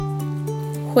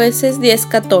Jueces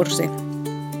 10:14.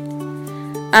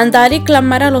 Andar y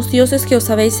clamar a los dioses que os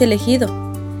habéis elegido,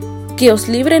 que os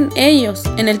libren ellos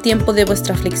en el tiempo de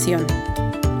vuestra aflicción.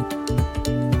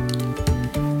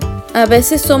 A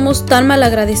veces somos tan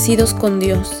malagradecidos con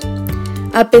Dios.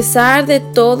 A pesar de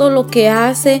todo lo que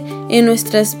hace en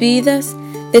nuestras vidas,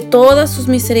 de todas sus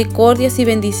misericordias y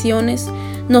bendiciones,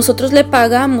 nosotros le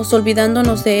pagamos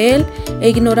olvidándonos de Él e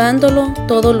ignorándolo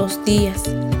todos los días.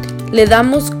 Le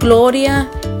damos gloria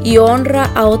y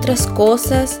honra a otras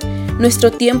cosas.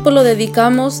 Nuestro tiempo lo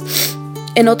dedicamos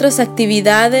en otras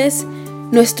actividades.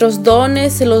 Nuestros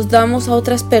dones se los damos a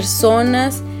otras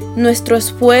personas. Nuestro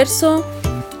esfuerzo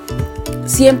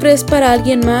siempre es para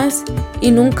alguien más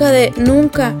y nunca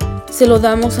se lo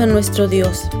damos a nuestro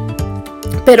Dios.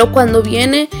 Pero cuando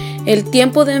viene el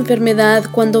tiempo de enfermedad,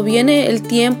 cuando viene el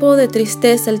tiempo de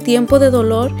tristeza, el tiempo de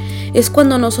dolor, es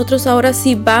cuando nosotros ahora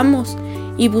sí vamos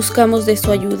y buscamos de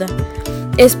su ayuda.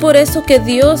 Es por eso que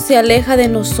Dios se aleja de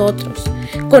nosotros,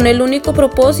 con el único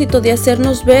propósito de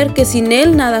hacernos ver que sin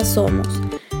Él nada somos.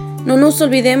 No nos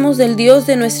olvidemos del Dios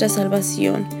de nuestra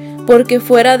salvación, porque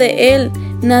fuera de Él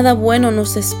nada bueno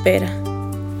nos espera.